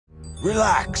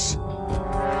Relax.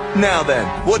 Now then,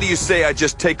 what do you say I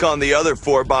just take on the other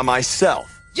 4 by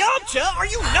myself? Yamcha, are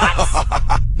you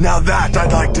nuts? Now that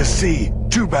I'd like to see.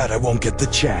 Too bad I won't get the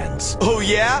chance. Oh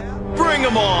yeah? Bring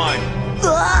 'em on!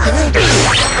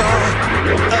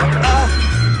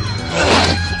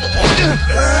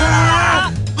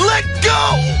 Let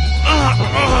go!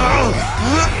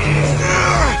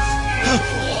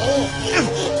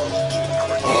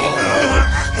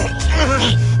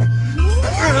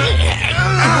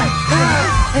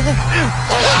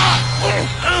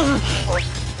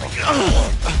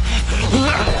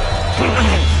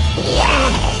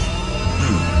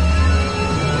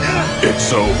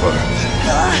 It's over.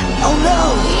 Oh no!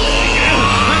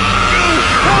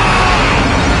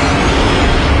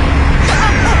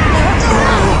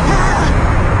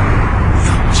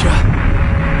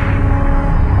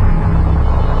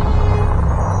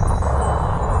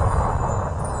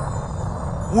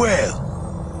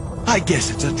 Well, I guess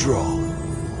it's a draw.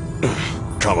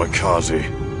 Kamikaze,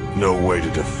 no way to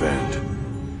defend.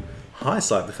 Hi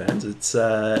Cyber fans, it's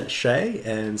Shay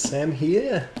and Sam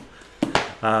here.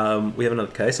 We have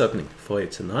another case opening for you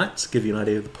tonight to give you an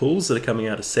idea of the pulls that are coming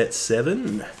out of set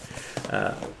 7.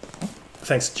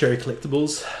 Thanks to Cherry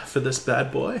Collectibles for this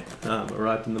bad boy.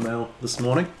 Arrived in the mail this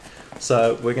morning.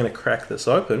 So we're going to crack this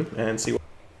open and see what...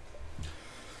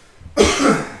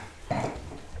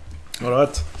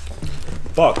 Alright,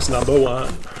 box number 1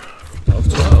 of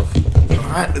 12.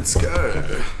 Alright, let's go.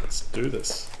 Let's do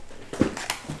this.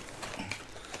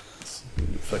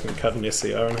 If I can cut an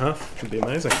SCR in half, it'd be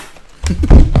amazing.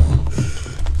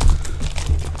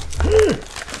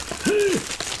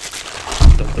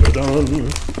 Dun, dun,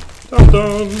 dun,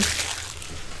 dun.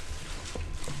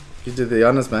 You did the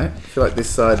honors, mate. I feel like this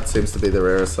side seems to be the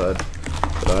rarer side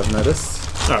that I've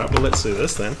noticed. Alright, well let's do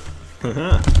this then. There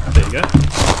you go.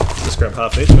 Just grab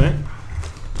half each, mate.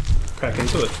 Crack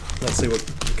into it. Let's see what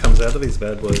comes out of these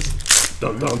bad boys.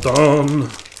 Dun dun dun!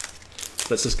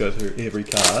 Let's just go through every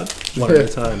card, one at a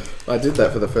time. I did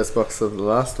that for the first box of the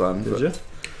last one. Did you?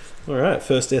 Alright,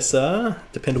 first SR,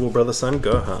 Dependable Brother Son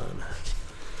Gohan.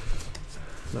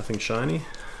 Nothing shiny.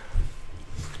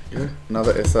 Yeah,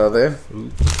 another SR there.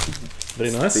 Ooh.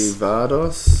 Very nice. The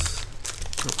Vardos.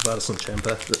 Vardos and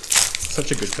Champa.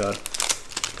 Such a good card.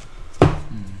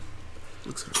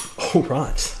 Looks good.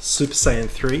 Alright, Super Saiyan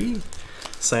 3,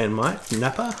 Saiyan Might,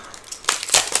 Nappa.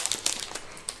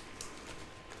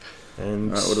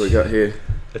 And Alright, what do we got here?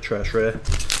 a trash rare.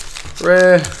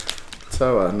 Rare.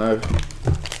 Toa, no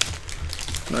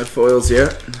foils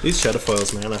yet. These shadow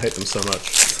foils, man, I hate them so much.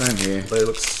 Same here. They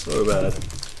look so bad.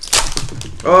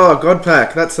 Oh, God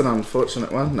Pack. That's an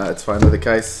unfortunate one. No, it's fine with the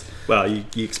case. Well, you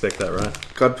expect that, right?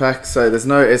 God Pack. So there's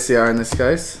no SCR in this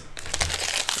case.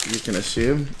 You can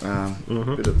assume. A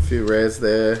few rares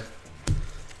there.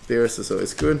 Beerus is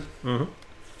always good.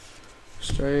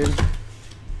 Australian.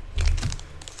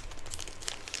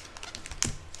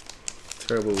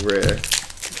 Terrible rare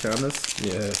counters.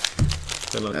 Yeah.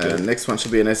 They're not good. Next one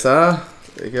should be an SR.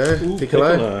 There you go. Ooh,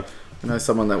 Piccolo. I know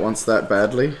someone that wants that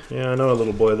badly. Yeah, I know a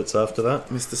little boy that's after that.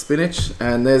 Mr. Spinach.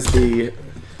 And there's the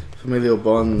Familial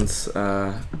Bonds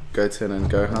Goten and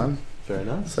Gohan. Very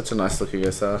nice. Such a nice looking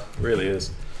SR. Really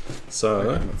is. So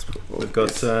Okay, we've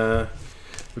got a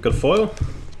foil.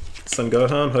 Son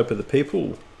Gohan, Hope of the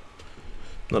People.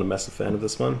 Not a massive fan of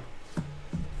this one.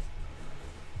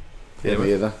 Yeah,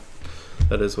 me either.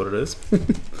 That is what it is.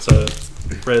 So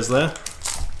rares there.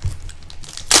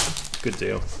 Good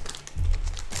deal.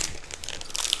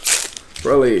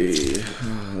 Broly.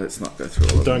 Let's not go through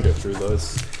all of them. Don't go through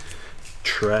those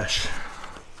trash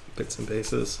bits and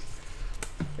pieces.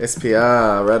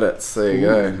 SPR, Reddits, there you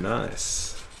go. Nice.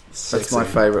 That's my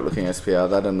favourite looking SPR,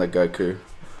 that and the Goku.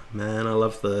 Man, I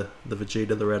love the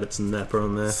Vegeta, the Raditz and Nappa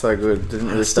on there. So good. Didn't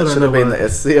really, that still should don't have been know the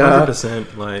SCR.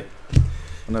 100%, like... I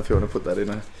don't know if you want to put that in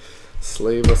a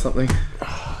sleeve or something.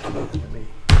 Let me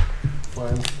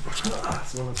find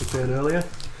the one I prepared earlier.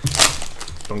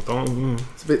 Dong dong.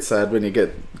 It's a bit sad when you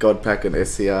get God Pack and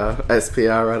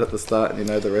SPR right at the start and you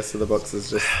know the rest of the box is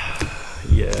just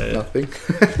Yeah. nothing.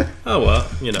 Oh well,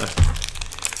 you know.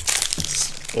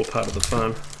 It's all part of the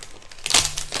fun.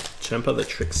 Champa the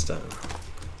Trickster.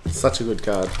 Such a good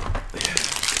card.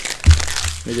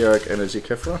 Meteoric Energy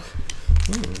Kefrock.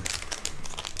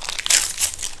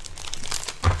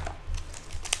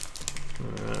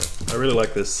 I really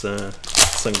like this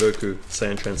Son Goku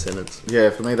Saiyan Transcendence. Yeah,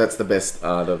 for me that's the best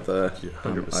art of the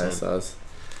 100%. ISRs.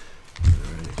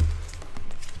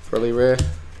 Probably rare.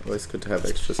 Always good to have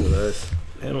extras of those.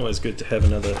 And always good to have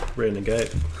another rare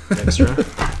negate extra.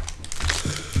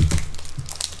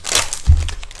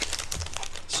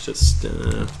 It's just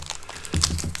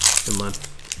Never mind.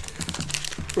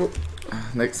 Ooh.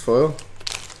 Next foil.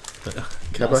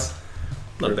 Cabba. Nice.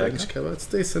 Not bad. Cabba. It's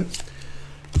decent.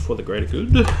 For the greater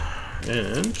good.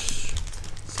 And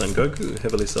Son Goku,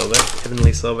 Heavenly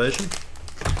Salvation.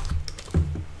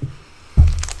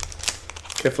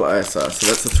 Kefla ISR. So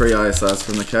that's the 3 ISRs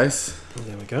from the case.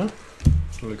 There we go.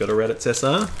 And we've got a Raditz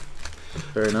SR.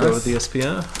 Very nice. Go with the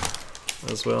SPR.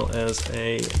 As well as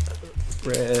a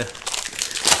rare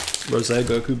Rose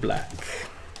Goku Black.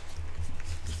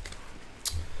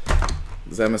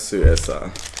 Zamasu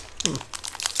SR.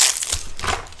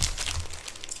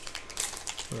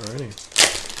 Alrighty.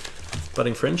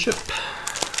 Budding Friendship.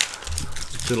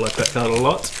 Do like that card a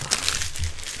lot.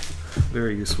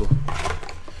 Very useful.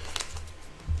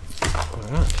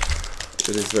 Alright.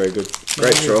 It is very good.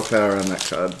 Great draw power on that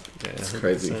card. Yeah, it's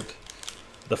crazy. 100%.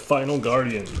 The Final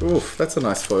Guardian. Oof, that's a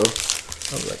nice foil.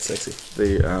 Oh, that's sexy.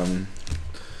 The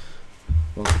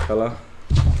multicolor.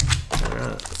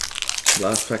 Alright.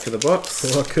 Last pack of the box.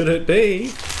 What could it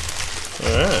be?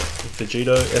 Alright.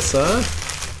 Vegito SR.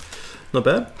 Not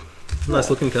bad. Nice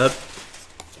looking card.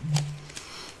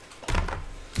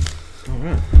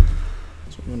 Alright.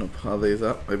 So I'm gonna pile these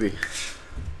up, maybe.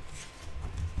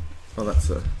 Oh, that's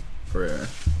a rare.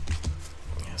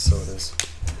 Yeah, so it is.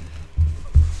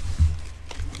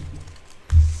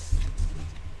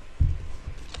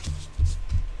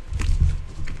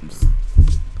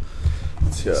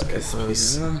 It's your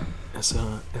SPR.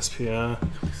 SPR.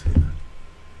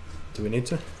 Do we need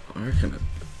to? I reckon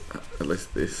at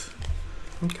least this.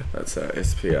 Okay. That's our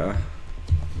SPR.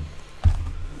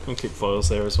 We'll keep foils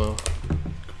there as well.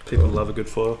 People love a good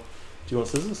foil. Do you want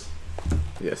scissors?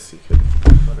 Yes, you could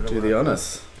do the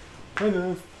honours. I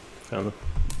know. Found them.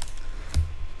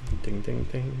 Ding, ding,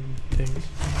 ding, ding.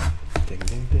 Ding,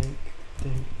 ding, ding,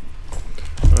 ding.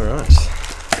 Alright.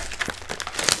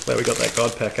 Glad we got that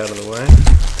God pack out of the way.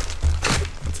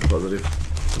 That's a positive.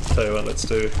 Tell you what, let's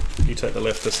do. You take the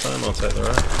left this time, I'll take the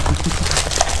right.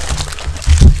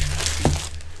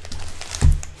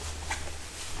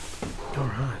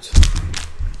 Alright.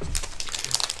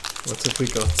 What have we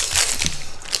got?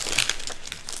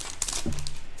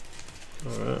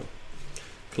 Alright.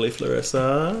 Cauliflower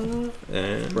SR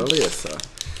and Broly SR.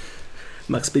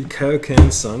 Max Speed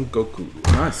Kaioken Son Goku.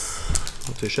 Nice.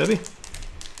 Not too shabby.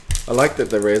 I like that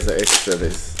the rares are extra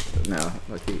this now.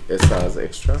 Like the SR is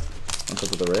extra on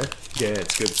top of the rare. Yeah,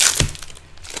 it's good.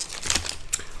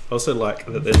 I also like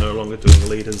that they're no longer doing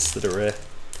leaders that are rare.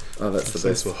 Oh, that's the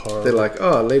best. Were horrible. They're like,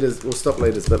 oh, leaders, we'll stop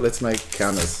leaders, but let's make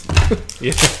counters.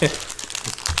 Yeah.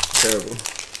 Terrible.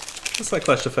 It's like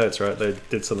Clash of Fates, right? They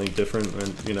did something different,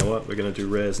 and you know what? We're going to do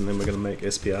rares, and then we're going to make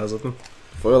SPRs of them.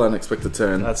 Foil unexpected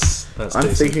turn. That's I'm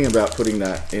decent. thinking about putting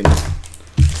that in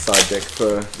side deck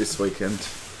for this weekend.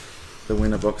 The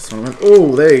winner box tournament.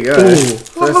 Oh, there you go. Ooh.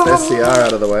 First SCR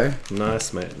out of the way.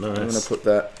 Nice, mate. Nice. I'm going to put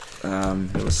that. I'm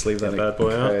going to sleeve that bad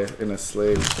boy out. In a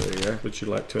sleeve. There you go. Would you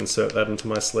like to insert that into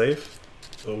my sleeve?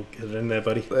 Oh, get it in there,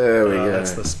 buddy. There we go.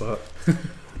 That's the spot.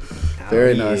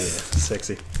 Very yeah. nice.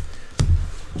 Sexy.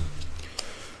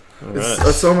 Alright.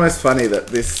 It's almost funny that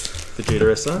this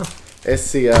Vegeta SR.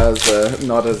 SCRs are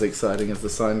not as exciting as the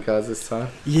sign cards this time.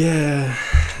 Yeah.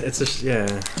 It's a...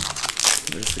 yeah.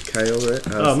 There's the Kale there.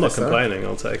 Oh, I'm not complaining.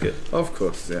 I'll take it. Of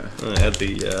course, yeah. I add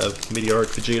the Meteoric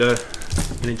Vegito.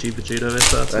 Energy Vegito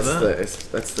SR to that.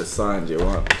 That's the sign you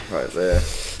want right there.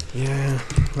 Yeah.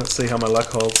 Let's see how my luck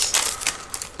holds.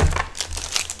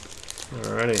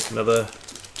 Alrighty. Another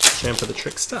champ for the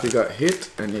Trickster. If you got hit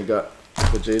and you got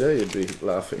Vegeta, you'd be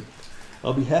laughing.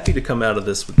 I'll be happy to come out of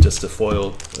this with just a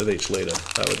foil of each leader.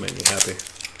 That would make me happy.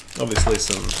 Obviously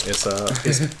some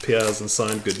SPRs and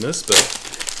signed goodness, but...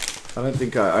 I don't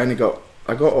think I got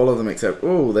all of them except...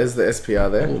 Oh, there's the SPR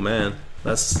there. Oh man,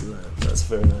 that's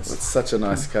very nice. That's such a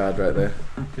nice card right there.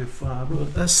 If I were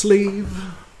a sleeve,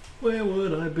 where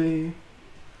would I be?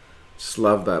 Just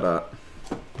love that art.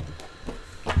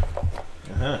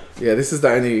 Uh-huh. Yeah, this is the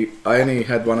only... I only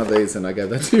had one of these and I gave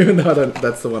that to you, and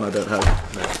that's the one I don't have.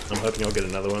 No, I'm hoping I'll get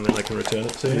another one, then I can return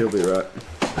it to you. You'll be right.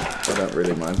 I don't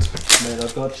really mind. Mate,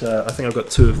 I've got... I think I've got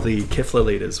 2 of the Kefla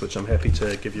leaders, which I'm happy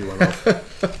to give you one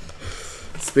off.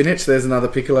 Spinach, there's another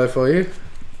Piccolo for you.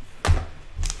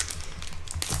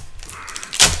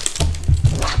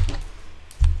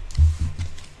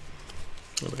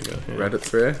 There we go. Yeah.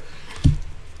 Raditz rare.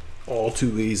 All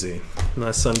too easy.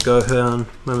 Nice Son Gohan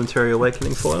Momentary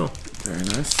Awakening foil. Very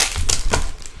nice.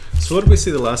 So what did we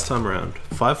see the last time around?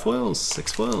 5 foils?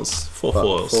 6 foils? 4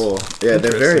 foils? 4. Yeah,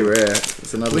 they're very rare.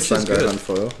 It's another Which Son is good. Gohan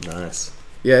foil. Nice.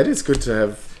 Yeah, it is good to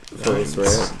have foils rare.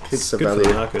 It keeps the good value. for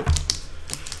the market.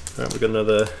 Alright, we've got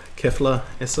another Kefla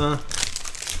SR.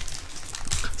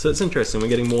 So it's interesting. We're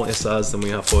getting more SRs than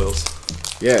we are foils.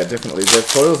 Yeah, definitely. The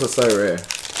foils are so rare.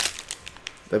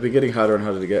 They'll be getting harder and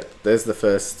harder to get. There's the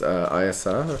first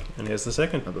ISR, And here's the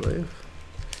second. I believe.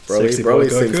 Sexy Broly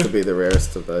boy seems Goku. to be the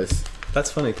rarest of those. That's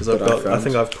funny because That I I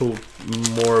think I've pulled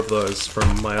more of those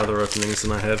from my other openings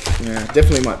than I have. Yeah,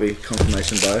 definitely might be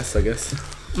confirmation bias, I guess.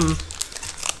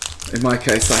 In my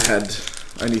case, I had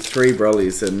only 3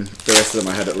 Brolys, and the rest of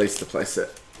them I had at least a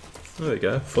playset. There we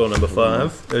go. Foil number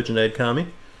 5, Urgent Aid Kami.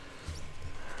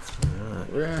 Alright.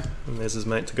 Yeah. And there's his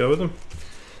mate to go with him.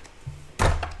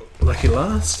 Lucky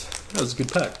last. That was a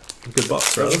good pack. A good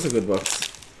box, That right? was a good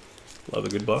box. Love a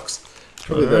good box.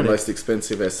 Probably the Alrighty. most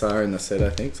expensive SR in the set, I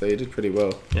think, so you did pretty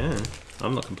well. Yeah,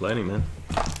 I'm not complaining, man.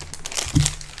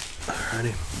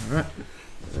 Alrighty. Alright.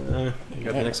 You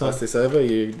got the next one? Pass this over,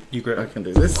 You I grab. can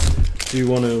do this. Do you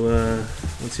want to,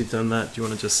 once you've done that, do you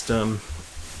want to just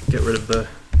get rid of the...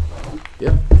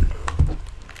 Yep.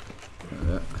 Like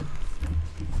that.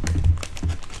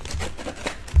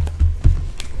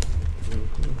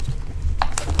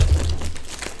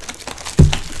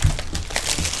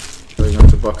 Going on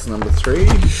to box number 3.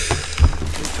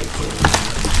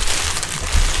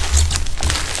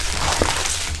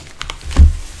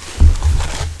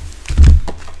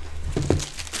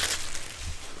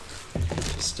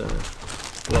 Just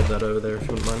lob that over there if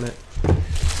you wouldn't mind, mate.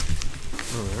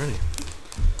 Alrighty.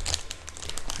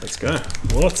 Let's go.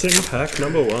 What's in pack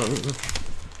number 1?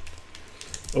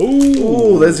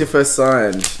 Oh, there's your first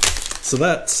signed. So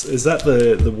is that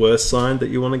the worst sign that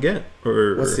you want to get?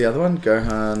 Or What's the other one?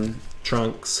 Gohan.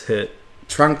 Trunks, Hit.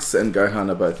 Trunks and Gohan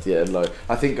are both, yeah, low.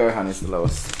 I think Gohan is the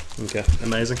lowest. Okay,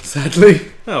 amazing. Sadly.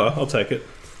 Oh well, I'll take it.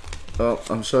 Well,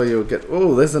 I'm sure you'll get...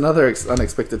 Oh, there's another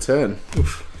unexpected turn.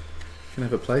 Oof. You can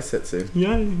have a playset soon.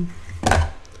 Yay.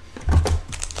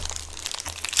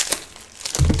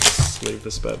 Sleeve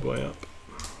this bad boy up.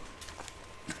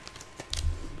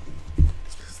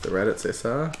 It's the Raditz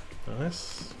SR.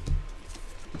 Nice.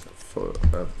 For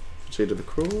G to the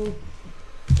Cruel.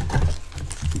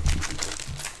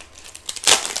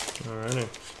 Alrighty.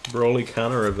 Broly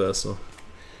counter reversal.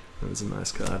 That was a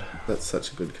nice card. That's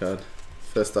such a good card.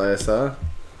 First ISR.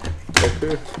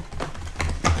 Goku.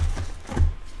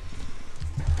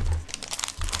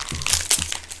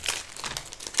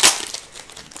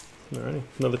 Alrighty.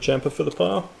 Another Champa for the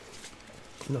pile.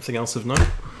 Nothing else of note.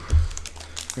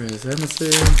 Where's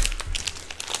Emerson?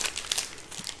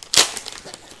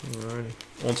 Alrighty.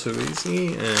 On too easy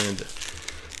and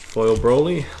foil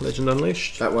Broly, Legend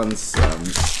Unleashed. That one's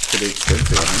pretty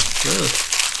expensive, I think. Yeah,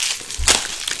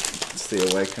 It's the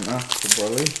Awakener for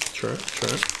Broly. true.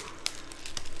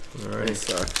 Alrighty.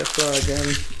 SR Kefla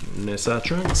again. Nessa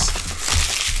Trunks.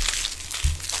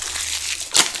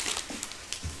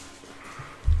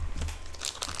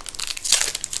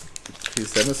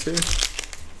 Here's Emerson.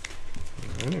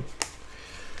 Alrighty.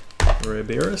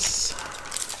 Rabiris.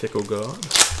 Fickle God.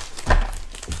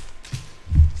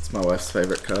 It's my wife's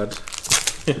favourite card.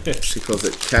 She calls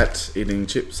it cat eating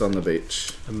chips on the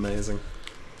beach. Amazing.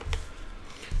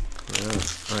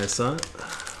 ISR.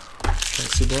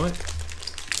 Taxi boy.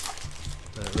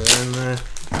 That in there.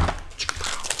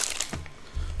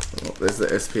 Oh, there's the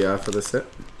SPR for the set.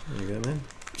 There you go, man.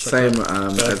 Same Bad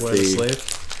as boy on the the sleeve.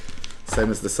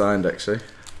 same as the signed actually.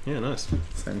 Yeah, nice.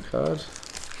 Same card.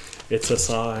 It's a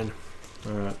sign.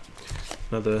 Alright.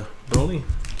 Another Broly.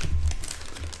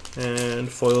 And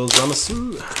foil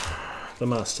Zamasu, the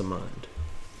mastermind.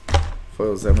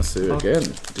 Foil Zamasu again.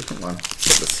 Different one. Got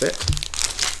the set.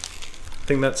 I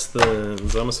think that's the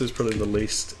Zamasu's probably the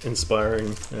least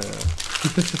inspiring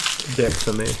deck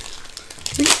for me.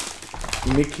 I think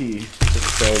Mickey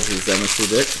sells his Zamasu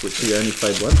deck, which he only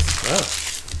played once. Ah,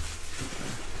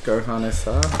 Gohan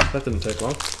SR. that didn't take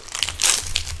long.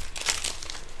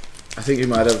 I think he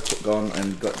might have gone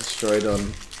and got destroyed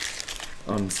on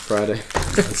Friday.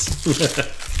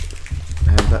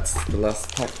 And that's the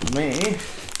last pack for me.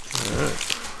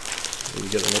 Alright. You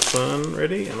get the next one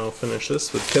ready, and I'll finish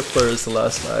this with Kepler as the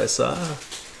last ISR.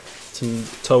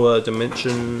 Toa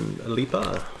Dimension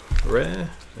Lipa, rare,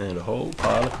 and a whole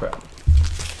pile of crap.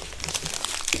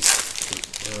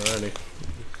 Alrighty.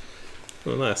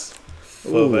 Oh, nice.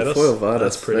 Foil Vados. Foil Vados.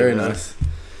 That's pretty Very good. nice.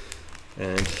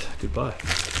 And goodbye.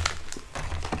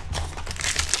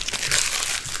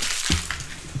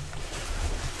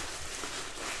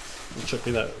 Chuck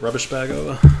me that rubbish bag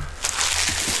over.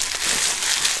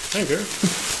 Thank you.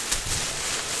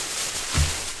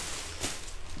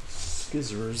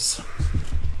 Skizzers.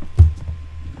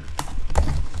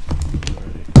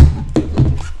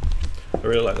 I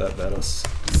really like that Vados.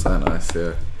 So nice,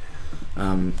 yeah.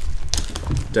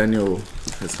 Daniel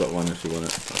has got one if you want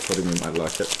it. I thought he might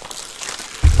like it.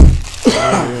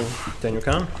 Daniel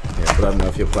Khan. Yeah, but I don't know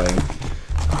if you're playing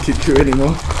Kid Crew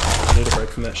anymore. I need a break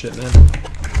from that shit, man.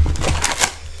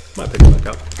 Might pick it back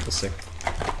up. We'll see.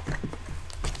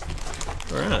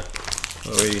 Alright.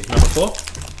 Are we number 4?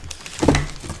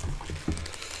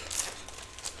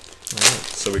 Alright,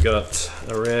 so we got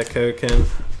a rare Kaioken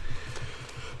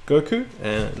Goku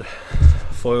and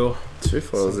foil. 2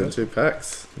 foils in 2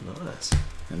 packs. Nice.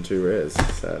 And 2 rares.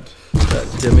 Sad. That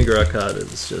Demigra card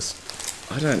is just...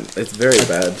 it's very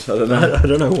bad. I don't know. I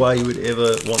don't know why you would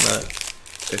ever want that.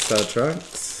 SR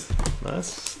Trunks.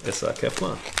 Nice. SR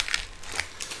Kefla.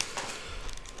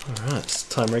 Alright,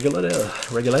 time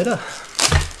regulator.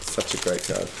 Such a great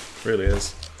card. Really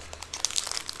is.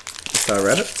 SR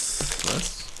Raditz.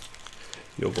 Nice.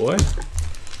 Your boy.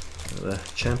 The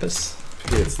Champus.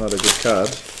 Yeah, it's not a good card.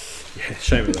 Yeah,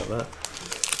 shame about that.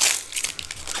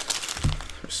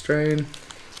 Restrain.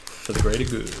 For the greater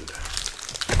good.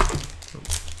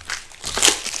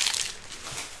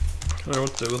 I don't know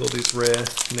what to do with all these rare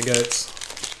negates.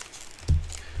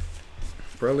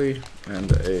 Broly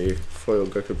and a foil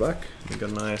Goku Black. We got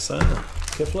an ISR,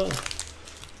 Kefla.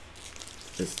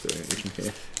 It's doing it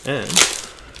here. And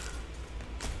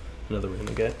another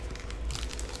renegade.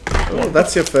 Oh,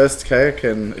 that's your first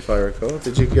Kaioken, if I recall.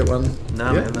 Did you get one?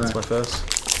 No, man, that's my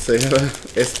first. So you have a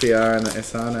SPR and an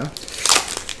SR now.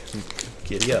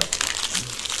 Giddy up.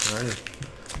 Alrighty.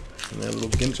 And that little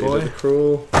Gimp boy. The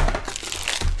Cruel.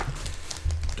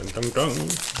 Dun dun dun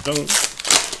dun.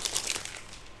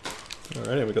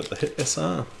 Alrighty, we got the Hit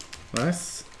SR.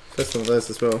 Nice. First one of those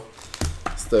as well.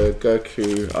 It's the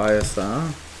Goku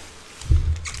ISR.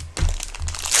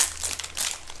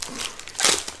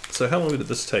 So how long did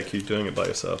this take you doing it by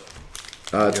yourself?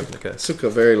 It took a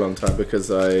very long time because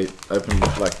I opened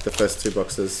like the first 2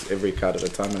 boxes, every card at a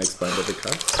time, and explained every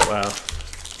card. Wow.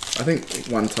 I think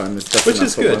one time is definitely enough. Which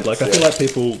is good. Once, like I feel like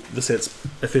people, the set's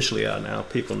officially out now.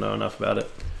 People know enough about it.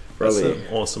 That's an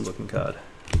awesome looking card.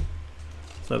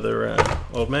 Another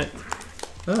old mate.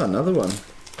 Oh, another one.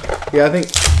 Yeah, I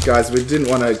think, guys, we didn't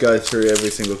want to go through every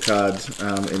single card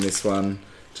in this one,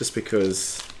 just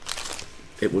because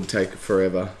it would take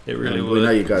forever. It really would. We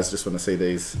know you guys just want to see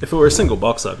these. If it were a single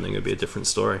box opening, it would be a different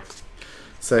story.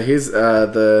 So here's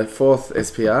the 4th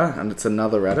SPR, and it's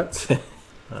another Raditz.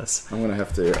 Nice. I'm going to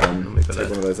have to take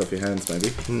one of those off your hands,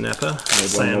 maybe. Nappa.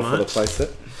 Need one more for the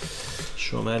playset.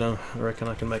 Sure, mate. I reckon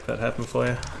I can make that happen for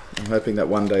you. I'm hoping that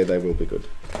one day they will be good.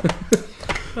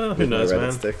 Oh, who knows,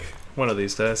 man. Stick. One of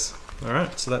these days.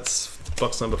 Alright, so that's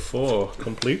box number 4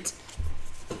 complete.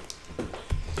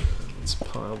 Let's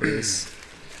pile these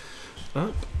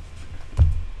up.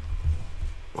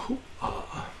 Ooh,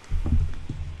 oh.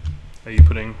 Are you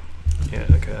putting... Yeah,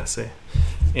 okay, I see.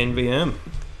 NVM.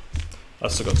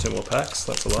 I've still got 2 more packs,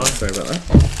 that's a lie. Sorry about that.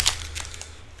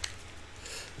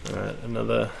 Alright,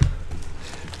 another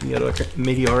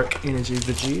Meteoric Energy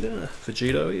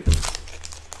Vegito even.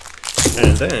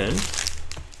 And then...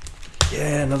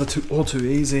 Yeah, another 2, all too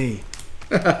easy.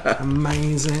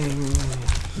 Amazing.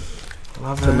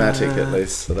 Love it. Thematic at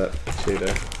least for that Vegito.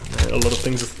 Yeah, a lot of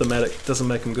things are thematic, doesn't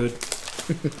make them good.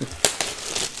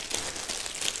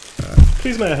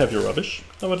 Please may I have your rubbish?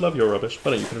 I would love your rubbish.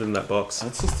 Why don't you put it in that box?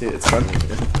 It's just it's fun.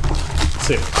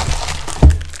 See it.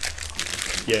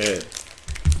 Yeah.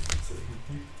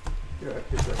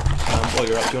 While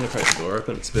you're up, do you want to crack the door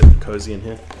open? It's a bit cozy in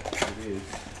here.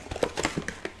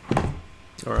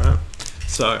 Alright,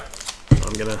 so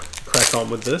I'm gonna crack on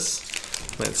with this.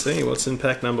 Let's see what's in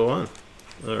pack number 1.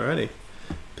 Alrighty.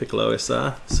 Piccolo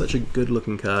SR. Such a good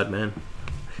looking card, man.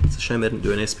 It's a shame they didn't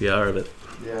do an SPR of it.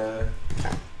 Yeah.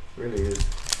 Really is.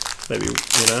 Maybe,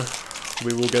 you know,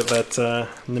 we will get that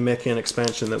Namekian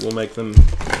expansion that will make them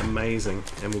amazing,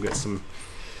 and we'll get some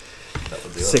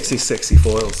sexy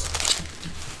foils.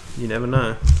 You never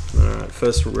know. Alright,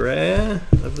 first rare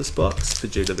of this box,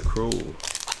 Vegeta the Cruel.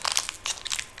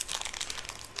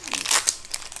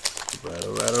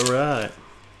 Alright.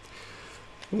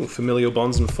 Ooh, Familial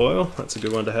Bonds and Foil, that's a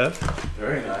good one to have.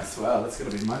 Very nice, wow, that's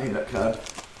gonna be money, that card.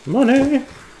 Money!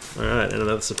 Alright, and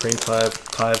another Supreme Tie of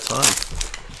Time.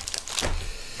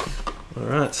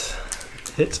 Alright,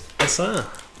 Hit SR.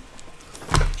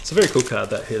 It's a very cool card,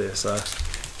 that Hit SR.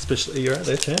 Especially, you're right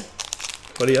there, champ.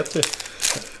 What are you up to?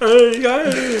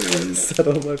 Sat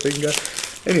on my finger.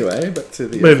 Anyway, back to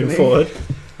the moving forward.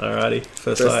 Alrighty,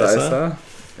 first ISR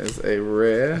is a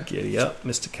rare. Giddy up,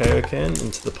 Mr. Kaioken,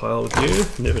 into the pile with you.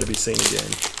 Never to be seen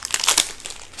again.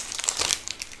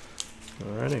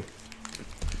 Alrighty.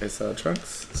 SR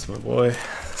Trunks. That's my boy,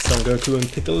 Son Goku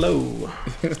and Piccolo.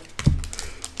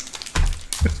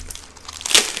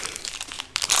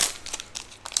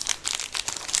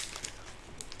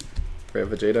 Rare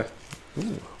Vegeta.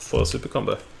 Ooh, foil super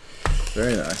combo.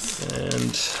 Very nice.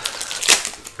 And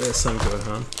there's some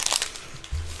Gohan.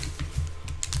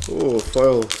 Ooh,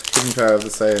 foil hidden power of the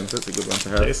Saiyans. That's a good one to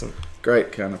have. Decent.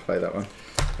 Great counterplay, that one.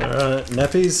 Alright,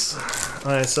 Nappies,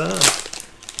 ISR,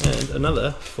 and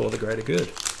another for the greater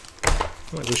good.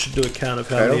 Like we should do a count of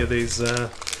how many of these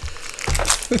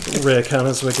rare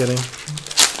counters we're getting.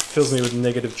 Fills me with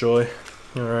negative joy.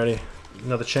 Alrighty,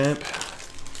 another champ.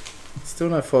 Still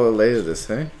no foil later this,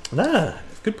 hey? Nah,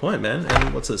 good point, man.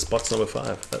 And what's this? Box number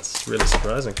 5. That's really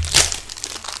surprising.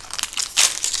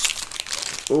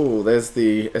 Ooh, there's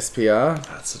the SPR.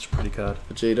 That's such a pretty card.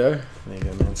 Vegito. There you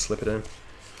go, man. Slip it in.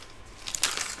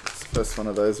 It's the first one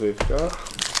of those we've got.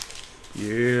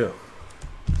 Yeah.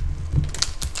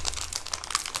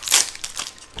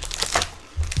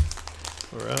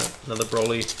 Alright, another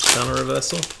Broly counter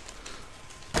reversal.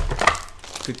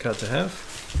 Good card to have.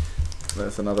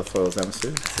 There's another foil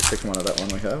Zamasu. It's the second one of that one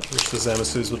we have. Wish the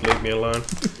Zamasus would leave me alone.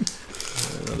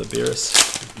 Another Beerus,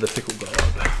 the Pickle God.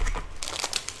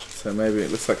 So maybe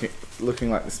it looks like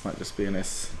looking like this might just be an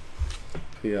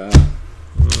SPR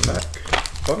pack.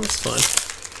 That's fine.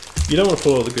 You don't want to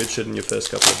put all the good shit in your first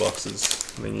couple of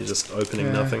boxes. I mean, you're just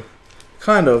opening nothing.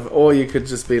 Kind of, or you could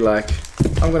just be like,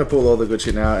 I'm going to pull all the good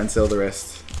shit now and sell the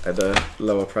rest at a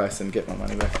lower price and get my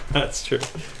money back. That's true.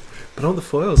 But all the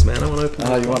foils, man. I want to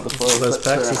open you want the foils? those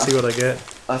packs and see what I get.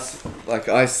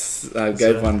 I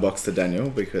gave one box to Daniel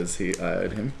because I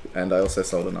owed him, and I also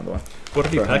sold another one. What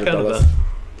did you pack out of that?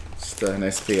 Just an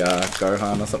SPR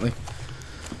Gohan or something.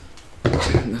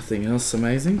 Nothing else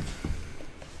amazing.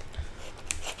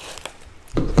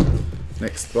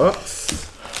 Next box.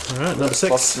 Alright, number 6.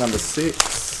 Box number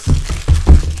 6.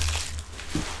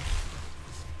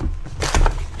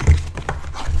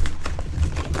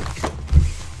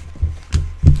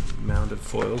 Mounded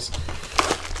foils.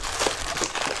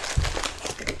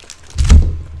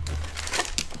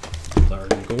 Larry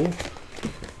Gold.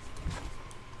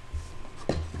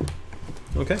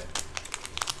 Okay.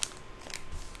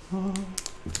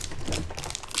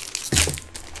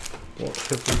 What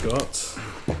have we got?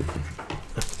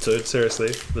 Dude, seriously,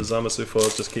 the Zamasu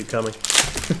foils just keep coming.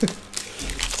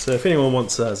 So if anyone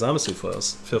wants Zamasu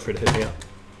foils, feel free to hit me up.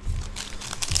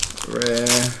 Rare.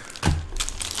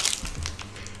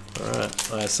 Alright,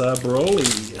 ISR Broly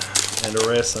and a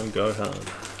rare Son Gohan.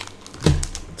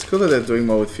 It's cool that they're doing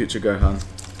more with future Gohan.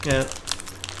 Yeah.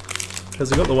 Has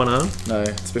he got the one arm? No,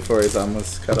 it's before his arm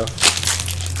was cut off.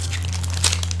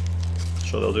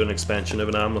 Sure they'll do an expansion of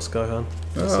an armless Gohan.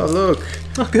 Oh, look.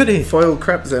 Oh, goody. Foil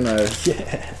Crap Zeno.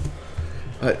 Yeah.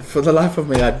 For the life of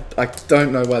me, I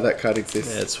don't know why that card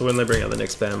exists. Yeah, it's for when they bring out the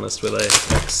next ban list where they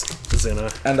X Zeno.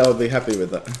 And I would be happy with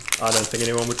that. I don't think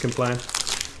anyone would complain.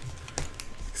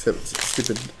 Except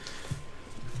stupid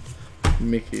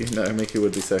Mickey. No, Mickey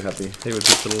would be so happy. He would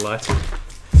be delighted.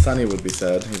 Sunny would be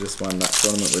sad. He just won that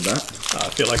tournament with that. I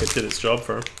feel like it did its job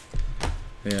for him.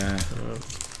 Yeah.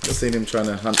 I've seen him trying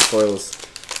to hunt foils.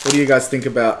 What do you guys think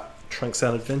about Trunks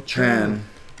Out Adventure? Pan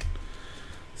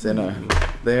Zeno?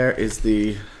 There is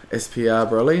the SPR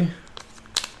Broly.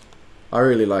 I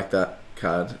really like that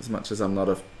card, as much as I'm not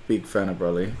a big fan of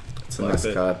Broly. It's a nice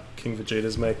card. King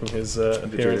Vegeta's making his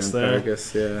appearance there.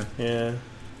 Paragus, yeah. Yeah.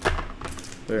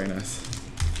 Very nice.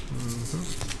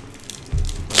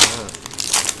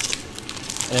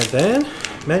 And then,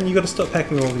 man, you got to stop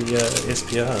packing all the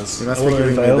SPRs. You must be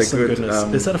giving me the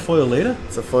good. Is that a foil leader?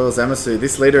 It's a foil Zamasu.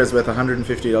 This leader is worth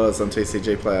 $150 on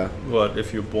TCG Player. What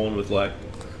if you're born with like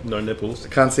no nipples? I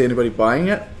can't see anybody buying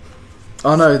it.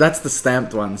 Oh no, that's the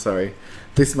stamped one. Sorry,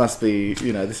 this must be.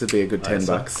 This would be a good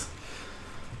 $10.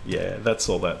 Yeah, that's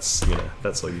all. That's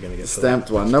that's all you're gonna get. Stamped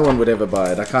one. No one would ever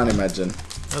buy it. I can't imagine.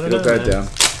 It'll go down.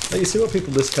 Like, you see what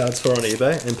people list cards for on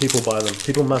eBay, and people buy them.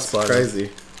 People must buy them.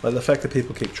 Crazy. Like the fact that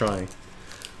people keep trying.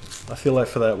 I feel like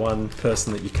for that one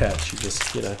person that you catch, you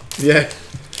just yeah,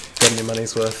 getting your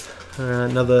money's worth.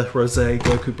 Another Rose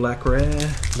Goku Black Rare.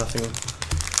 Nothing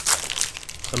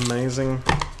amazing.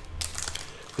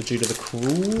 Vegeta the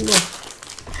Cruel.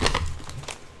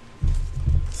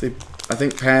 See, I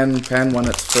think Pan won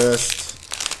its first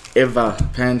ever.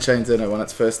 Pan Chain Zeno won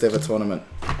its first ever tournament.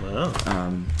 Wow.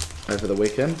 Over the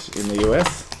weekend in the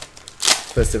US.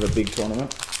 First ever big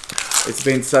tournament. It's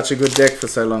been such a good deck for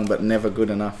so long, but never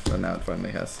good enough, and now it finally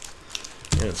has.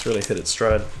 Yeah, it's really hit its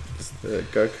stride. It's the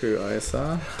Goku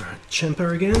ISR. Alright,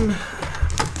 Chimpa again.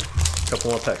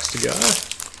 Couple more packs to go.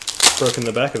 Broken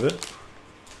the back of it.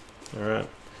 Alright,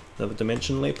 another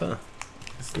Dimension Leaper.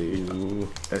 It's the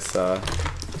SR.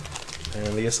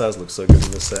 And the SRs look so good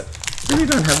in this set. Really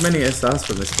don't have many SRs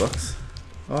from this box.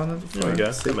 Oh, no, there we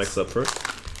go. That makes up for it.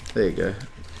 There you go.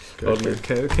 Old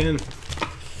Kaioken.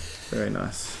 Very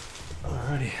nice.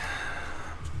 Alrighty.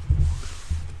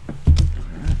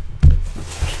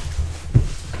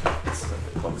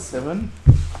 Box 7.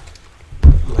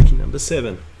 Lucky number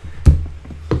 7.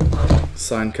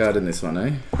 Sign card in this one,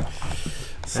 eh?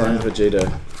 Signed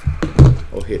Vegeta.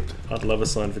 Or hit. I'd love a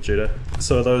signed Vegeta.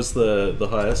 So are those the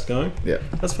highest going? Yeah.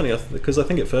 That's funny, because I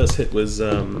think at first hit was,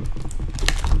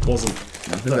 wasn't...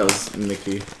 I think that was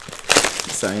Mickey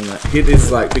saying that. Hit is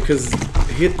like, because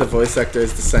Hit, the voice actor,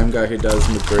 is the same guy who does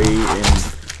McGree in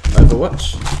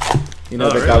Overwatch. You know,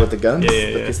 the guy with the guns,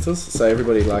 the pistols? So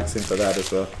everybody likes him for that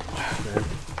as well. Man.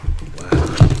 Wow.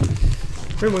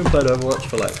 Remember we played Overwatch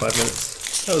for like 5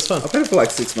 minutes? That was fun. I played it for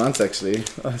like 6 months actually.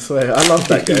 I swear, I love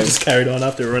that game. You just carried on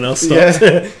after everyone else stopped.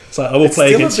 Yeah. It's like, I will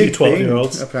play against you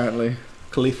 12-year-olds. Apparently.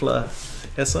 Khalifa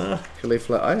SR.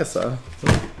 Khalifa ISR.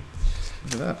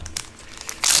 Look at that.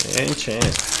 And Champ.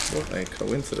 What a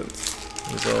coincidence.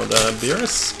 There's old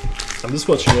Beerus. I'm just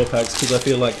watching your packs because I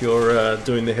feel like you're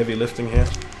doing the heavy lifting here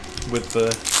with the,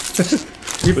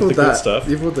 you with the good stuff.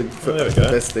 You pulled the there we go.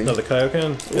 best thing. Another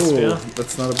Kaioken. Ooh,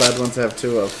 that's not a bad one to have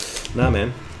 2 of. Nah,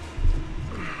 man.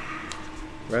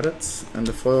 Reddits and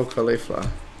a foil cauliflower.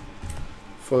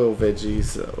 Foil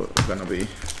veggies are going to be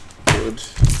good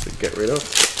to get rid of.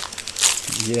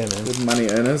 Yeah, man. Good money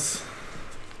earners.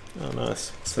 Oh,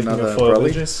 nice. Speaking Speaking of of foil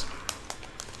Broly. veggies,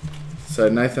 So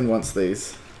Nathan wants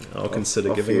these. I'll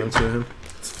consider off giving you. them to him.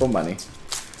 It's for money.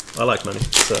 I like money,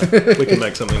 so we can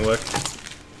make something work.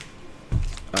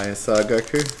 ISR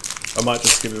Goku. I might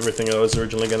just give everything I was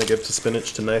originally going to give to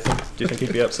Spinach to Nathan. Do you think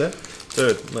he'd be upset?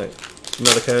 Dude, mate,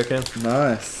 another Kaioken.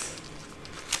 Nice.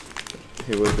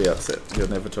 He would be upset. He'll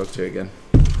never talk to you again.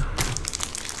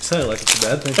 Say it like it's a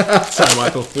bad thing. Sorry,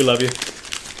 Michael. We love you.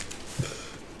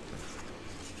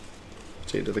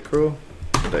 G to the Cruel.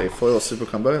 And a foil super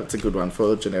combo. It's a good one.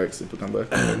 Foil generic super combo.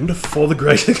 And for the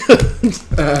greater good.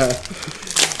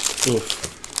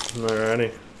 Oof.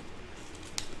 Alrighty.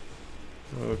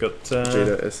 We've got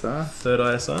Vegeta SR. third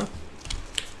ISR.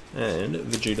 And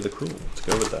Vegeta the Cruel to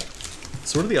go with that.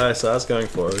 So what are the ISRs going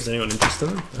for? Is anyone interested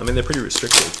in them? I mean, they're pretty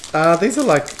restricted. These are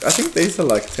like, I think these are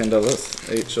like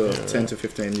 $10 each, or 10 to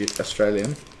 15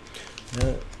 Australian.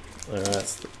 Yeah.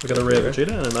 Alright. We've got a rare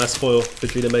Vegeta and a nice foil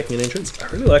Vegeta making an entrance. I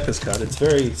really like this card. It's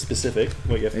very specific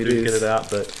what you have to do to get it out,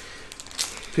 but...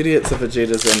 Pity it's a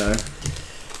Vegeta Zeno.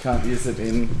 Can't use it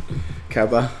in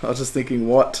Kaba. I was just thinking,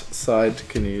 what side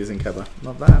can you use in Kaba?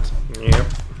 Not that. Yep.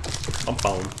 I'm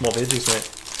following. More veggies, mate.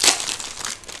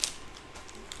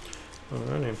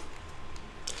 Alrighty.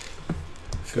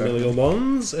 Familial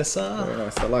Bonds, SR. Very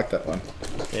nice. I like that one.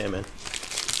 Yeah, man.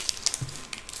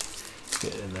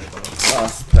 Get in that one.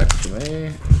 Last pack for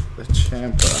me. The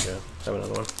Champa. Yeah, have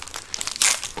another one.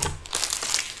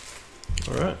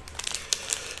 Alright.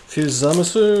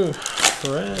 Fuzamasu.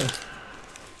 Rare.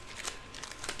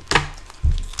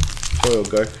 Foil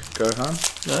Gohan.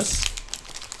 Nice.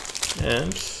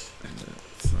 And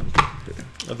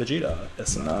a Vegeta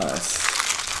SR. Nice.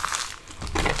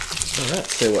 Alright.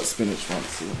 See what Spinach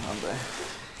wants in Monday.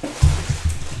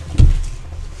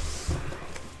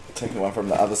 Taking one from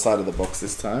the other side of the box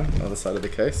this time, the other side of the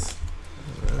case.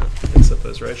 Alright. Mix up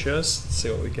those ratios.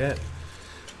 See what we get.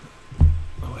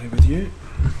 Away with you.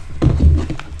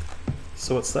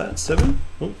 So what's that? 7?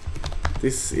 Ooh.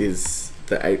 This is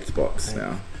the 8th box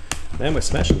now. Man, we're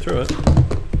smashing through it.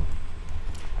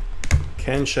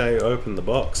 Can Shay open the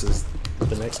box is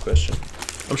the next question.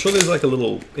 I'm sure there's like a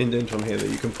little indent on here that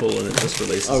you can pull and it just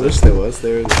releases I wish there was.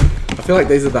 There is. I feel like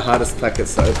these are the hardest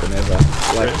packets to open ever.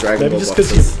 Like Dragon Maybe Ball just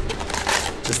boxes.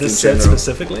 Just this set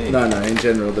specifically? No, in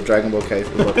general, the Dragon Ball case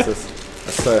boxes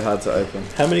are so hard to open.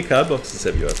 How many card boxes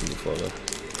have you opened before though?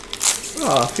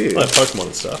 Oh, a few. Like Pokemon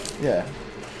and stuff. Yeah.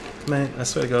 Man, I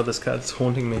swear to God, this card's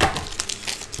haunting me.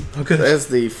 Oh, good. There's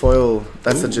the foil.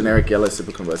 That's a generic yellow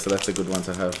super combo, so that's a good one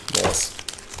to have. Nice.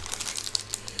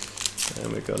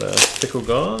 And we've got a Fickle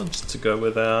God to go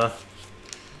with our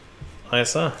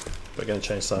ISR. We're going to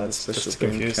change sides Special just to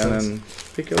confuse Cannon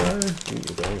things. Piccolo.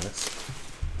 Ooh, very nice.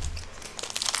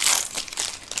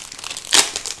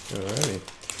 Alrighty.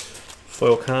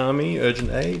 Foil Kami,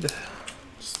 Urgent Aid.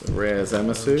 Just a rare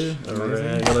Zamasu. A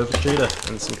rare yellow Vegeta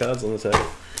and some cards on the table.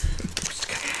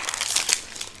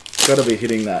 Gotta be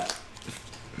hitting that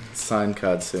sign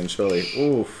card soon, surely.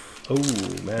 Oof. Oh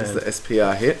man. There's the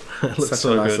SPR hit. Looks Such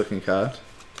so a nice good. looking card.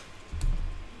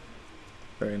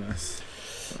 Very nice.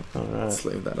 Alright. Let's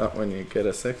leave that up when you get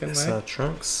a second, Yes, mate. our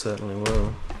trunks certainly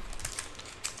will.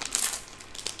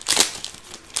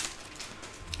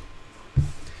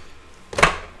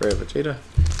 Rare Vegeta.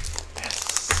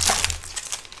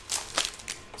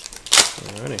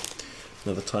 Alrighty.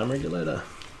 Another time regulator.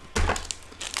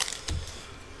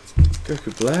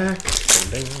 Goku Black.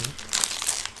 Ding, ding.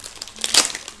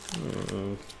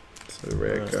 So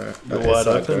rare go. The wide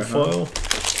open foil.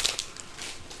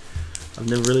 I've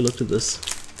never really looked at this.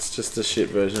 It's just a shit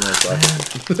version of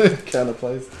like counter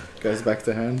plays. Goes back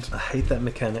to hand. I hate that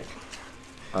mechanic.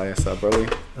 ISR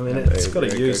Broly. I mean, it's got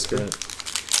a use, but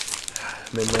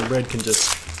I mean, when red can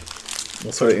just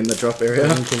put it in the drop area.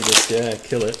 Red can just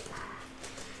kill it.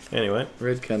 Anyway,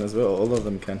 red can as well. All of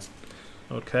them can.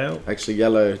 Okay. Actually,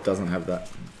 yellow doesn't have that.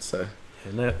 So.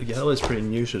 And that yellow is pretty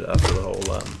neutered after the whole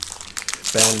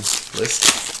ban list.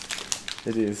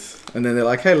 It is. And then they're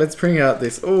like, hey, let's bring out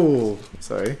this. Oh,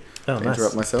 sorry. Oh, nice.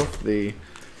 Interrupt myself. The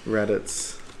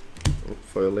Raditz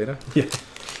foil leader. Yeah.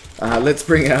 Let's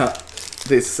bring out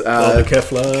this the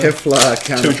Kefla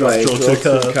counterplay.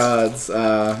 Draw 2 cards.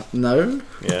 No.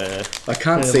 Yeah. I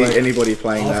can't see anybody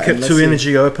playing that. I've kept 2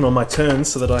 energy open on my turn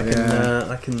so that I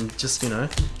can just draw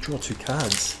 2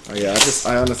 cards. Oh yeah,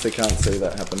 I honestly can't see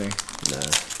that happening. No.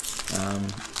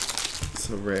 It's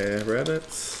a rare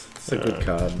Raditz. It's a good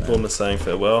card, man. Bulma saying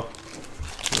farewell.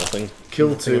 Nothing.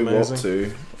 Kill 2, warp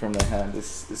 2 from their hand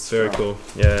is very cool.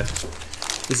 Yeah.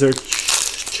 Is there a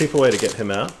cheaper way to get him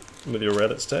out with your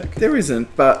Raditz deck? There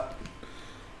isn't, but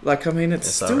like I mean, it's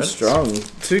still strong.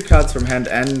 2 cards from hand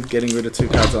and getting rid of 2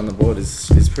 cards on the board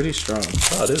is pretty strong.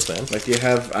 Oh, it is, man. Like you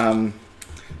have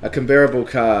a comparable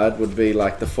card would be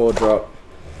like the 4-drop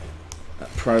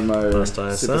promo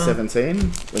Super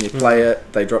 17. When you play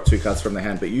it, they drop 2 cards from their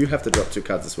hand, but you have to drop 2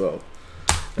 cards as well.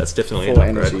 That's definitely 4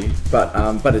 energy, but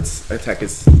its attack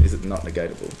is not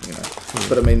negatable, you know.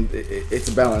 But I mean, it's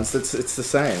balanced. It's the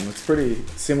same. It's pretty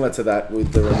similar to that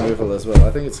with the removal as well.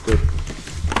 I think it's good,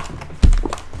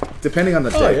 depending on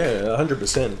the deck. Oh yeah,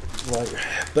 100%. Like,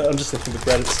 but I'm just thinking with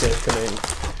Raditz deck. I mean,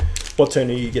 what turn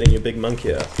are you getting your big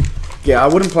monkey out? Yeah, I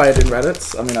wouldn't play it in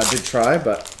Raditz. I mean, I did try,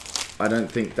 but I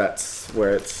don't think that's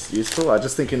where it's useful. I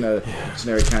just think in a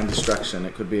generic hand destruction,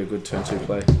 it could be a good turn 2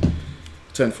 play.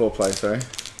 Turn 4 play, sorry.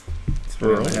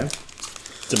 Right.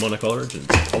 Demonic Origins.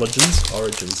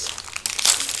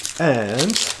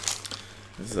 And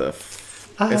there's a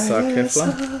SR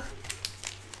Kefla.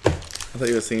 I thought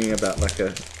you were singing about like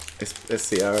a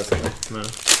SCR or something. No,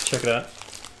 check it out.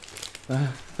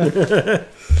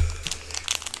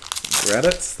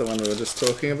 Raditz, the one we were just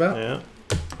talking about. Yeah.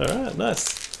 Alright,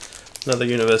 nice. Another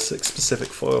Universe specific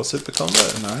foil super combo.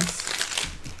 Nice.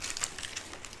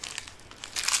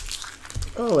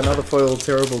 Oh, another foil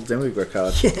terrible Demigra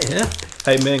card. Yeah.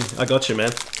 Hey Ming, I got you, man.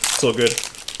 It's all good.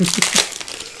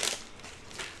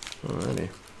 Alrighty.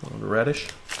 Radish.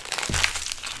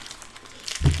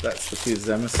 That's the few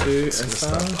Zamasu. Just gonna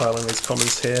start piling these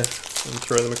commons here and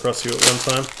throw them across you at one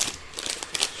time.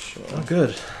 Sure. Oh,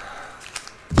 good.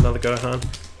 Another Gohan.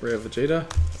 Rare Vegeta. I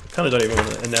kind of don't even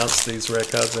want to announce these rare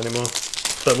cards anymore.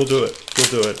 But we'll do it. We'll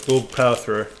do it. We'll power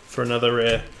through for another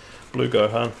rare blue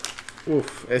Gohan.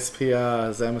 Oof, SPR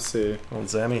Zamasu. Old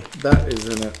Zammy. That is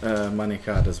a money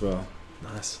card as well.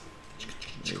 Nice.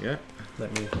 There you go.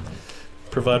 Let me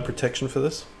provide protection for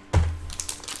this.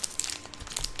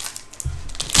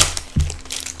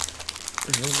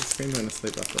 The screen went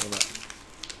asleep after all that.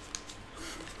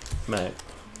 Mate,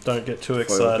 don't get too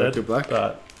excited. Goku Black.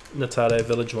 But Natade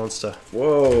Village Monster.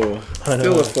 Whoa.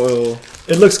 Still a foil.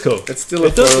 It looks cool. It's still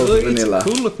a foil vanilla. It's a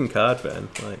cool looking card, man.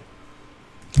 Like,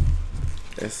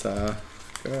 SR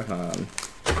Gohan.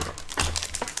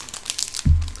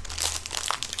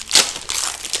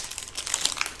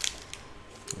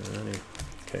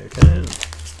 Okay.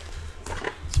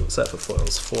 So what's that for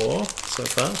foils? 4 so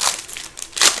far.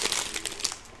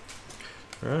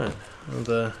 Right. And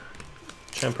the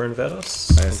Champa and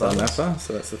Vados. ISR Nappa,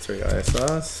 so that's the 3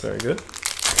 ISRs. Very good.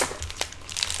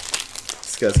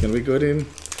 This guy's gonna be good in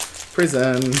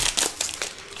Prison.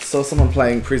 Saw someone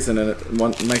playing Prison and it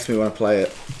makes me want to play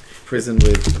it. Prison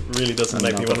with really doesn't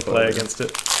make me want to play against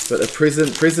it. But a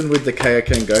prison with the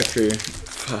Kaioken Goku,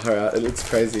 far out. It looks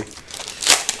crazy.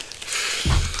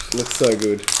 It looks so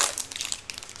good.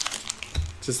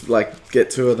 Just like get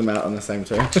 2 of them out on the same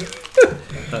turn.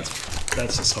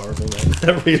 That's just horrible, man.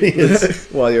 That really is.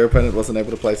 While your opponent wasn't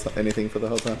able to play anything for the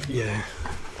whole time. Yeah.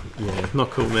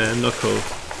 Not cool, man. Not cool.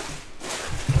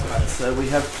 Alright, so we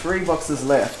have 3 boxes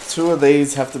left. 2 of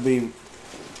these have to be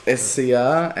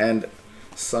SCR and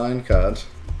sign card.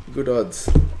 Good odds.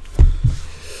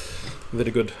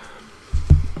 Very good.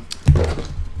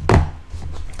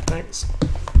 Thanks.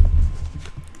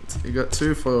 You got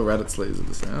 2 foil Raditz sleeves at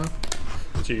this now.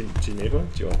 Do you need one?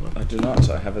 Do you want one? I do not.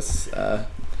 I have a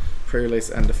pre-release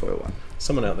and a foil one.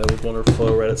 Someone out there would want a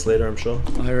foil Raditz later, I'm sure.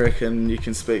 I reckon you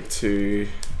can speak to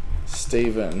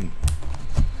Steven.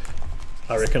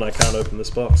 I reckon I can't open this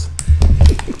box.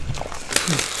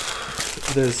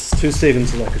 There's two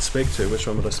Stevens that I could speak to. Which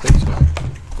one would I speak to?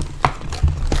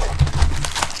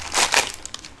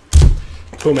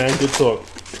 Cool, man. Good talk.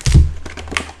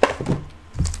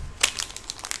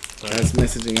 Guys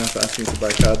messaging us asking to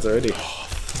buy cards already.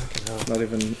 Not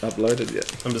even uploaded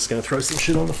yet. I'm just going to throw some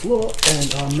shit on the floor.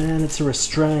 And, oh man, it's a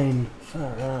restrain.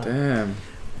 Far out. Damn.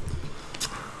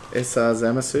 SR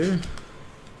Zamasu.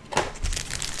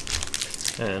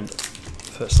 And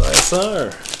first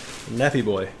ISR. Nappy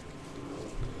Boy.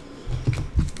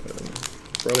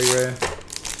 Broly rare.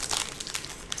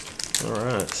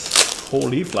 Alright.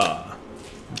 Holy flower.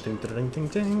 Ding, ding, ding, ding,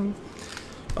 ding.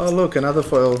 Oh look, another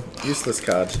foil useless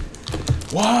card.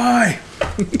 Why?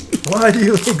 Why do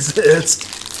you exist?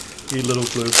 You little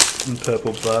blue and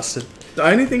purple bastard. The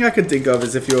only thing I could think of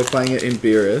is if you were playing it in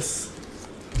Beerus,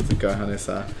 the Gohan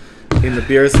SR, in the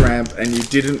Beerus ramp, and you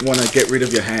didn't want to get rid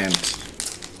of your hand.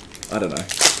 I don't know.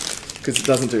 Because it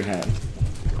doesn't do hand.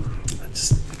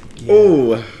 Yeah.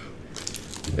 Oh!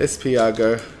 SPR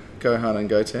Gohan and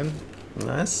Goten.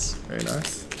 Nice. Very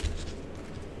nice.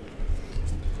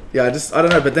 Yeah, I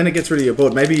don't know, but then it gets rid of your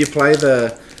board. Maybe you play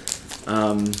the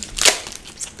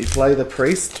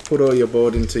priest, put all your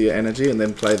board into your energy, and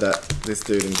then play this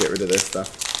dude and get rid of their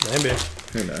stuff. Maybe.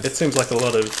 Who knows? It seems like a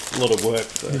lot of work.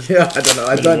 Yeah, I don't know.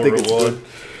 I don't think it's reward. good.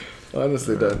 I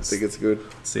honestly don't think it's good.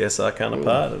 It's the SR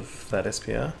counterpart of that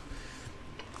SPR.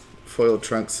 Foil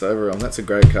Trunks Overrealm. That's a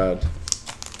great card.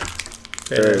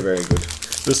 Very, very good.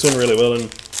 This one really well in,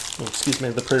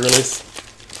 the pre-release.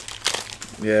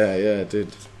 Yeah, it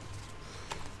did.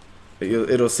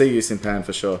 It'll see use in Pan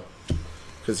for sure.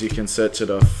 Because you can search it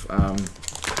off.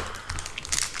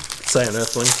 Say an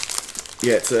Earthling.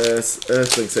 Yeah, it's a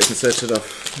Earthling, so you can search it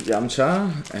off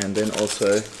Yamcha, and then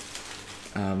also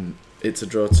it's a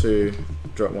draw 2,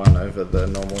 drop 1 over the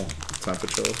normal time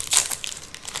patrol.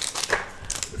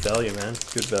 Value, man.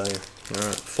 Good value.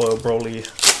 Alright, foil Broly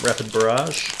Rapid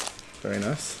Barrage. Very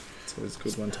nice. It's always a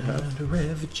good one to have. And a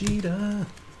rare Vegeta.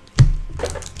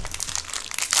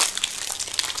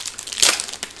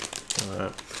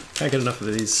 Alright. Can't get enough of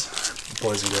these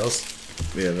boys and girls.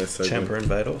 Yeah, they're so Champa good.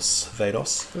 and Vados.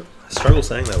 Vados. I struggle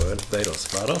saying that word. Vados.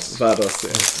 Vados? Vados,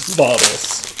 yeah.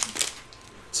 Vados.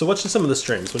 So watching some of the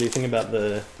streams, what do you think about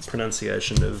the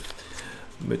pronunciation of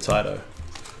Mutaito?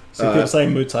 So people say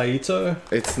Mutaito?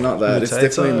 It's not that. It's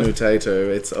definitely Mutaito.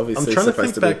 It's obviously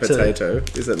supposed to be potato.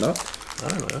 Is it not? I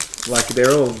don't know. Like,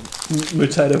 they're all...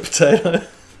 Mutaito potato.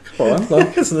 Come on.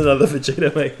 Like, isn't another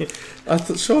Vegeta making? I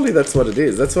thought surely that's what it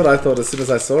is. That's what I thought as soon as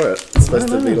I saw it. It's supposed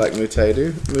to be like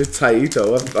Mutaito.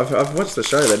 I've watched the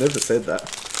show. They never said that.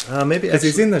 Maybe because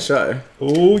he's in the show.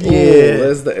 Oh yeah. Ooh,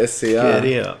 there's the SCR.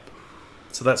 Get up.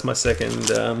 So that's my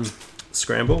second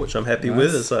scramble, which I'm happy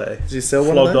with. As I did you sell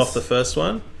flogged off the first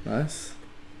one. Nice.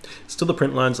 Still the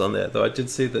print lines on there, though. I did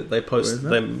see that they post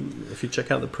them. If you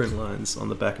check out the print lines on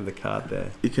the back of the card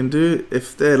there, you can do,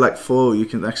 if they're like full, you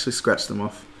can actually scratch them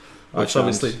off. Which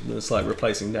obviously it's like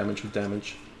replacing damage with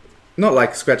damage. Not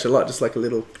like scratch a lot, just like a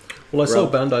little. Well, I saw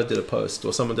Bandai did a post,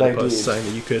 or someone did a post saying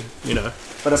that you could,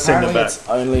 But send apparently it back. it's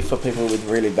only for people with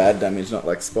really bad damage, not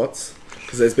like spots.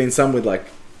 Because there's been some with like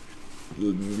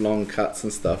long cuts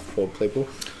and stuff for people.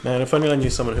 Man, if only I knew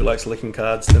someone who likes licking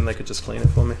cards, then they could just clean it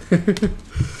for me.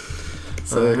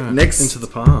 So next, into the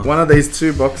palm. One of these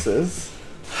 2 boxes.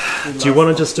 Do you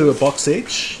want to just do a box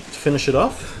each to finish it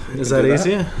off? Is that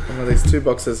easier? One of these 2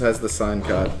 boxes has the sign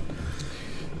card.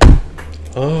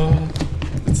 Oh,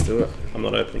 let's do it. I'm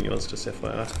not opening yours, just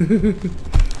FYI.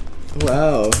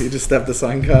 Wow, you just stabbed the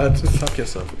sign card. Fuck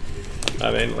yourself.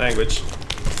 I mean, language.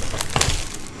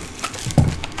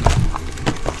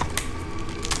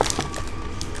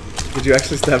 Did you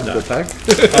actually stab the pack?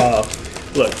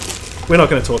 Look, we're not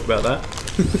going to talk about that.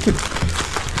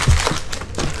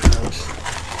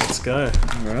 Let's go.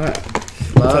 Alright.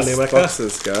 Last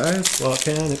boxes, guys. What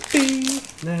can it be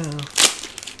now?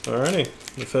 Alrighty.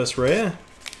 The first rare.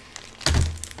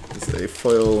 It's a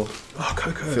foil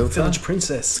Coco, filter. Village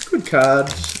Princess. Good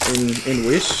card in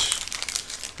Wish.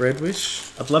 Red Wish.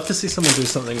 I'd love to see someone do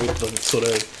something with the sort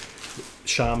of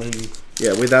shaman.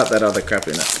 Yeah, without that other crap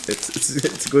in it.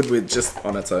 It's good with just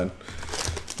on its own.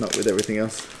 Not with everything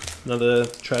else. Another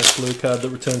trash blue card that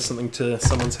returns something to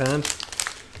someone's hand.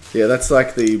 Yeah, that's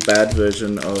like the bad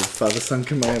version of Father Son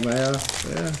Kamehameha.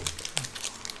 Yeah.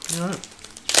 Alright.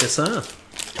 SR.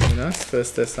 Very nice.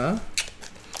 First SR.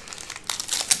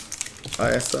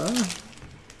 ISR.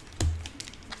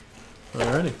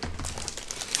 Alrighty.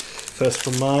 First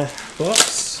from my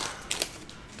box.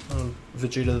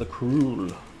 Vegeta the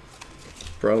Cruel.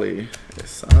 Broly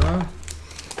SR.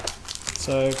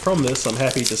 So from this, I'm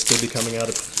happy just to be coming out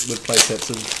with playsets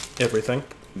of everything.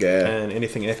 Yeah. And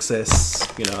anything excess,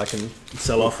 you know, I can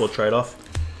sell off or trade off.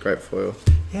 Great foil.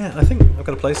 Yeah, I think I've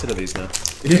got a playset of these now.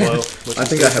 Yeah. Foil, I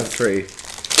think I have 3.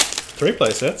 3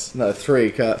 playsets? No, 3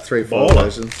 foil Baller.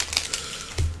 versions.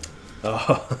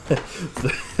 Oh,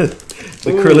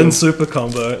 the Krillin super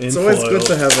combo in It's always foil. good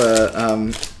to have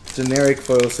a generic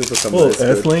foil super combo. Well, It's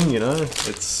good. Earthling, you know,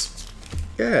 it's...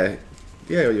 Yeah,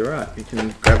 you're right. You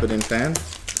can grab it in fan.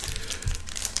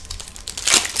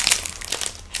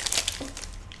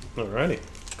 Alrighty.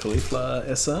 Cauliflower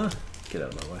SR. Get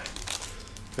out of my way.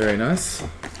 Very nice.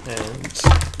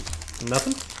 And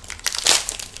nothing.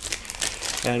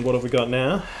 And what have we got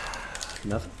now?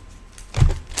 Nothing.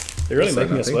 They're really Also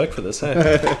making us nothing. work for this, hey?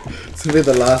 This will be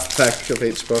the last pack of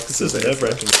each box. This is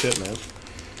nerve-wracking shit, man.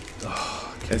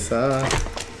 SR.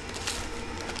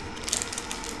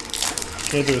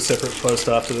 Can I do a separate post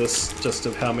after this, just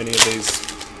of how many of these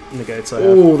negates I have?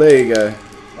 Oh, there you go.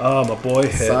 Oh, my boy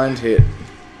hit. Signed hit.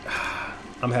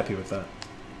 I'm happy with that.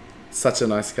 Such a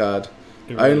nice card.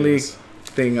 It really Only is.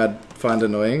 thing I'd find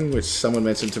annoying, which someone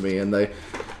mentioned to me, and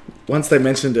once they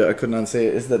mentioned it, I couldn't unsee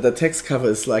it, is that the text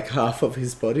covers like half of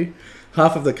his body.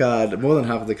 Half of the card, more than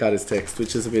half of the card is text,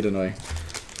 which is a bit annoying.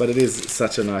 But it is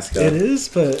such a nice card. It is,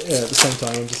 but yeah, at the same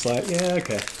time, I'm just like, yeah,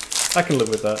 okay. I can live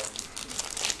with that.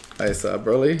 ASR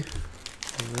Broly.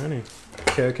 Alrighty.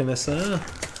 Kerakin SR.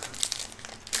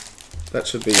 That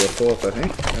should be your 4th, I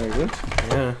think. Very good.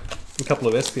 Yeah. A couple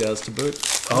of SPRs to boot.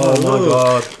 Oh my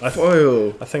god.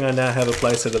 Foil. I think I now have a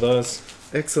playset of those.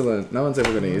 Excellent. No one's ever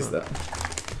going to use that.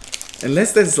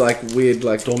 Unless there's like weird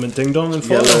like Dormant Ding Dong and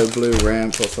foil. yellow blue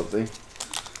ramp or something.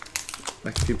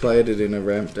 Like if you played it in a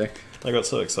ramp deck. I got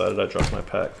so excited I dropped my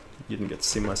pack. You didn't get to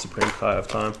see my Supreme Kai of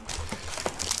time.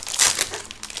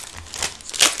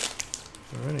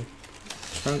 Alrighty.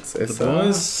 Trunks The SR.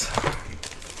 boys.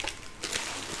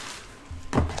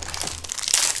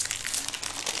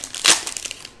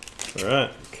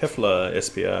 Alright. Kefla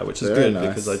SPR, which is Very good nice.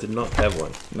 because I did not have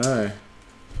one. No.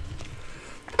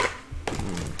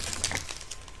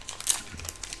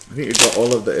 I think you've got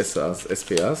all of the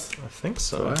SPRs. I think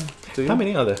so. Right? Do you? How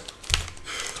many are there?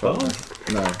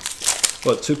 12? No.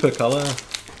 What, 2 per colour?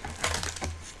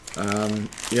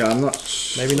 Yeah, I'm not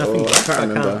sure. Maybe nothing black? I I can't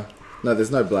remember. can't- No,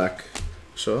 there's no black.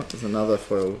 Sure. There's another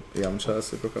foil Yamcha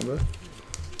super combo.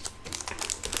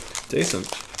 Decent.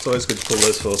 It's always good to pull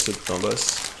those 4 super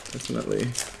combos.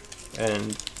 Definitely. And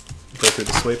go through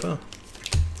the sweeper.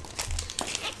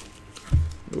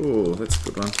 Ooh, that's a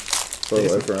good one. Foil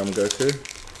Decent. Overarm Goku.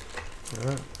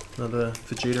 Alright, another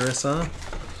Vegeta SR.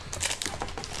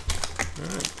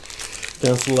 Alright,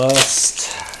 down to the last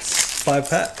 5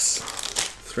 packs.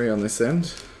 3 on this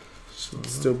end. Should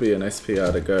still be an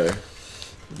SPR to go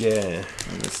Yeah,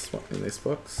 in this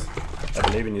box. I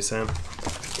believe in you, Sam.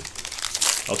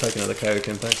 I'll take another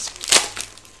Kaioken, thanks.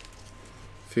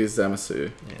 Fuse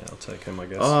Zamasu. Yeah, I'll take him, I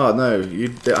guess. Oh no,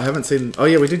 I haven't seen. Oh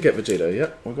yeah, we did get Vegeta.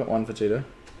 Yep, we got 1 Vegeta.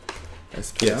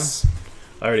 SPR. Yes.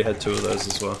 I already had 2 of those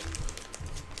as well,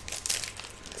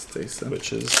 It's decent.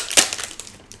 which is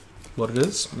what it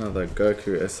is. Another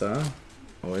Goku SR.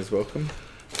 Always welcome.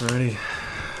 Alrighty.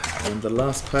 And the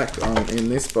last pack in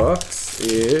this box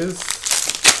is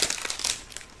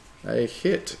a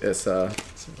hit SR.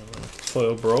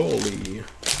 Foil Broly.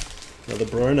 Another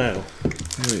Bronail.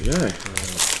 There we go.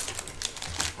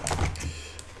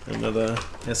 Another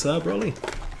SR Broly.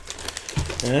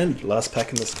 And last pack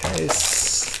in this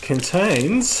case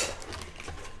contains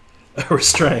a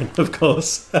restrain, of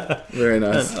course. Very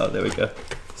nice. And, oh, there we go.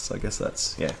 So I guess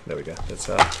that's, yeah, there we go. That's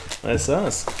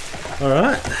SRs.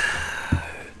 Alright.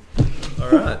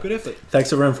 Alright, good effort.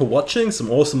 Thanks everyone for watching. Some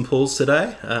awesome pulls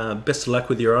today. Best of luck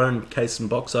with your own case and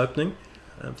box opening.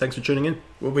 Thanks for tuning in.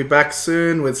 We'll be back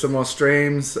soon with some more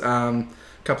streams.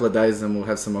 Couple of days and we'll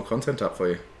have some more content up for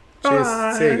you. Cheers.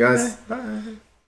 Bye. See you guys. Bye.